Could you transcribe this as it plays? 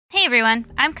Hey everyone,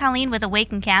 I'm Colleen with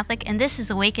Awaken Catholic, and this is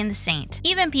Awaken the Saint.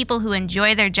 Even people who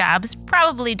enjoy their jobs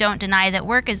probably don't deny that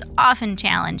work is often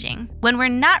challenging. When we're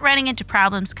not running into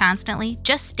problems constantly,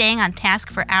 just staying on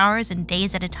task for hours and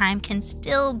days at a time can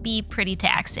still be pretty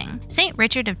taxing. St.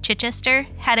 Richard of Chichester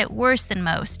had it worse than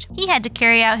most. He had to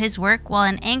carry out his work while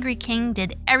an angry king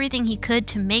did everything he could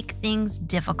to make things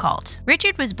difficult.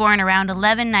 Richard was born around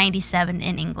 1197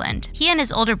 in England. He and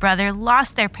his older brother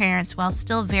lost their parents while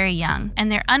still very young,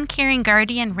 and their uncaring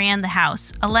guardian ran the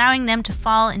house, allowing them to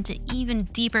fall into even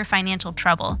deeper financial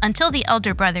trouble until the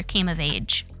elder brother came of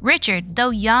age. Richard, though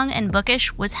young and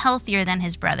bookish, was healthier than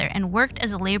his brother and worked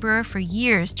as a laborer for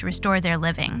years to restore their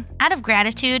living. Out of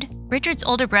gratitude, Richard's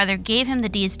older brother gave him the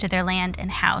deeds to their land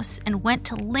and house and went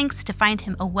to lengths to find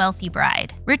him a wealthy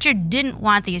bride. Richard didn't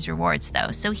want these rewards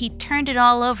though, so he turned it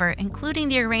all over, including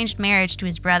the arranged marriage to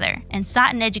his brother, and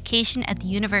sought an education at the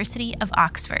University of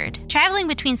Oxford. Traveling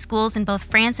between schools in both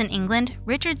France and England,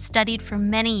 Richard studied for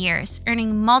many years,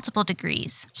 earning multiple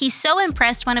degrees. He so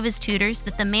impressed one of his tutors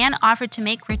that the man offered to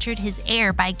make Richard his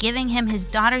heir by giving him his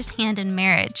daughter's hand in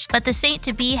marriage, but the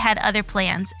saint-to-be had other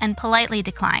plans and politely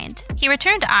declined. He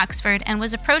returned to Oxford and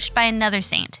was approached by another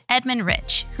saint, Edmund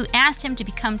Rich, who asked him to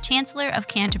become Chancellor of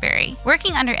Canterbury.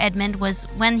 Working under Edmund was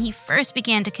when he first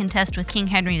began to contest with King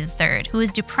Henry III, who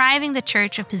was depriving the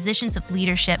church of positions of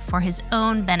leadership for his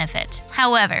own benefit.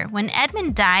 However, when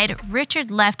Edmund died,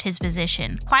 Richard left his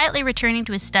position, quietly returning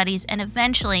to his studies and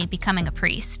eventually becoming a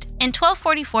priest. In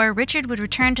 1244, Richard would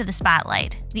return to the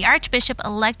spotlight. The archbishop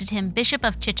elected him Bishop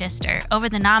of Chichester over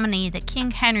the nominee that King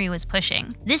Henry was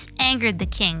pushing. This angered the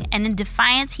king, and in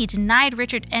defiance, he denied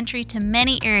Richard entry to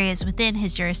many areas within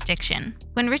his jurisdiction.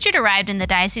 When Richard arrived in the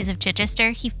Diocese of Chichester,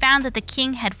 he found that the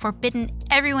king had forbidden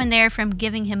everyone there from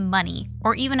giving him money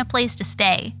or even a place to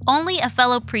stay. Only a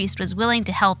fellow priest was willing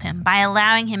to help him by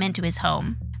allowing him into his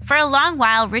home. For a long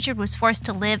while, Richard was forced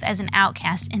to live as an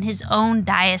outcast in his own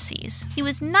diocese. He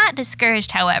was not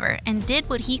discouraged, however, and did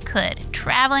what he could,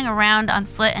 traveling around on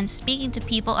foot and speaking to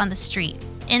people on the street.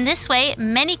 In this way,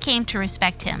 many came to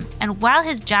respect him, and while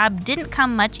his job didn't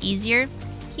come much easier,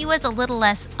 he was a little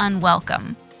less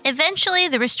unwelcome. Eventually,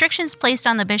 the restrictions placed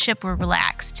on the bishop were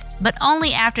relaxed, but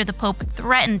only after the Pope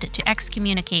threatened to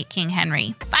excommunicate King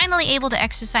Henry. Finally able to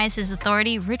exercise his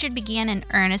authority, Richard began in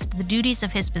earnest the duties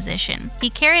of his position. He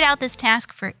carried out this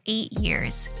task for 8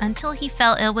 years, until he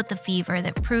fell ill with the fever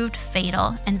that proved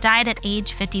fatal and died at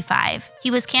age 55.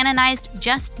 He was canonized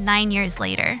just 9 years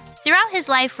later. Throughout his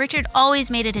life, Richard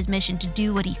always made it his mission to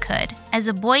do what he could. As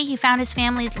a boy, he found his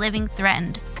family's living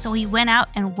threatened, so he went out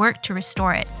and worked to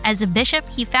restore it. As a bishop,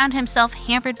 he found himself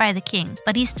hampered by the king,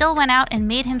 but he still went out and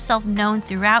made himself known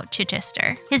throughout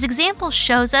Chichester. His example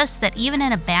shows us that even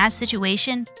in a bad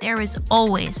situation, there is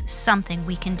always something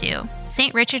we can do.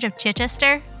 St. Richard of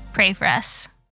Chichester, pray for us.